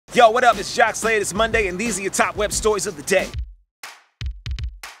Yo, what up? It's Jacques. It's Monday, and these are your top web stories of the day.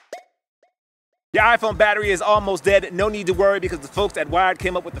 Your iPhone battery is almost dead. No need to worry because the folks at Wired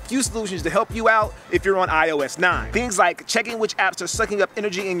came up with a few solutions to help you out if you're on iOS 9. Things like checking which apps are sucking up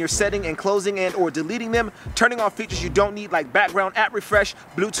energy in your setting and closing and or deleting them, turning off features you don't need like background app refresh,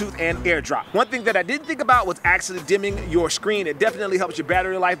 Bluetooth, and airdrop. One thing that I didn't think about was actually dimming your screen. It definitely helps your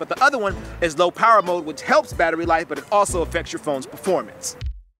battery life, but the other one is low power mode, which helps battery life, but it also affects your phone's performance.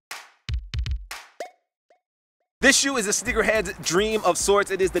 This shoe is a sneakerhead's dream of sorts.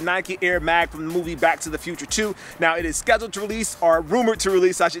 It is the Nike Air Mag from the movie Back to the Future 2. Now, it is scheduled to release, or rumored to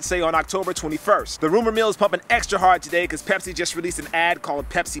release, I should say, on October 21st. The rumor mill is pumping extra hard today because Pepsi just released an ad called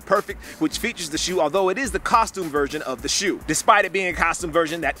Pepsi Perfect, which features the shoe, although it is the costume version of the shoe. Despite it being a costume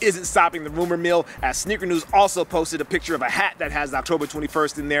version, that isn't stopping the rumor mill, as Sneaker News also posted a picture of a hat that has October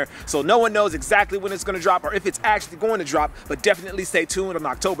 21st in there, so no one knows exactly when it's going to drop or if it's actually going to drop, but definitely stay tuned on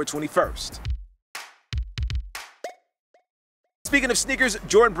October 21st. Speaking of sneakers,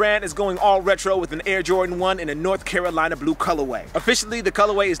 Jordan Brand is going all retro with an Air Jordan 1 in a North Carolina blue colorway. Officially, the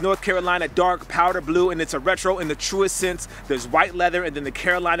colorway is North Carolina dark powder blue, and it's a retro in the truest sense. There's white leather, and then the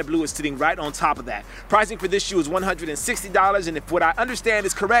Carolina blue is sitting right on top of that. Pricing for this shoe is $160, and if what I understand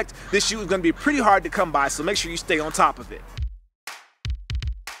is correct, this shoe is going to be pretty hard to come by, so make sure you stay on top of it.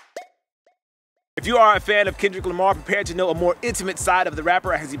 If you are a fan of Kendrick Lamar, prepare to know a more intimate side of the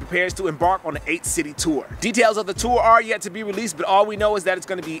rapper as he prepares to embark on an 8-city tour. Details of the tour are yet to be released, but all we know is that it's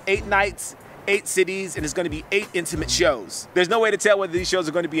going to be 8 nights, 8 cities, and it's going to be 8 intimate shows. There's no way to tell whether these shows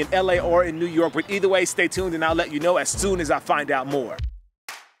are going to be in LA or in New York, but either way, stay tuned and I'll let you know as soon as I find out more.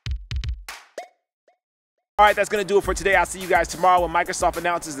 Alright, that's going to do it for today. I'll see you guys tomorrow when Microsoft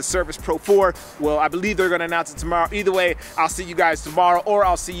announces the Surface Pro 4. Well, I believe they're going to announce it tomorrow. Either way, I'll see you guys tomorrow, or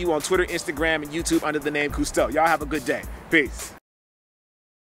I'll see you on Twitter, Instagram, and YouTube under the name Cousteau. Y'all have a good day. Peace.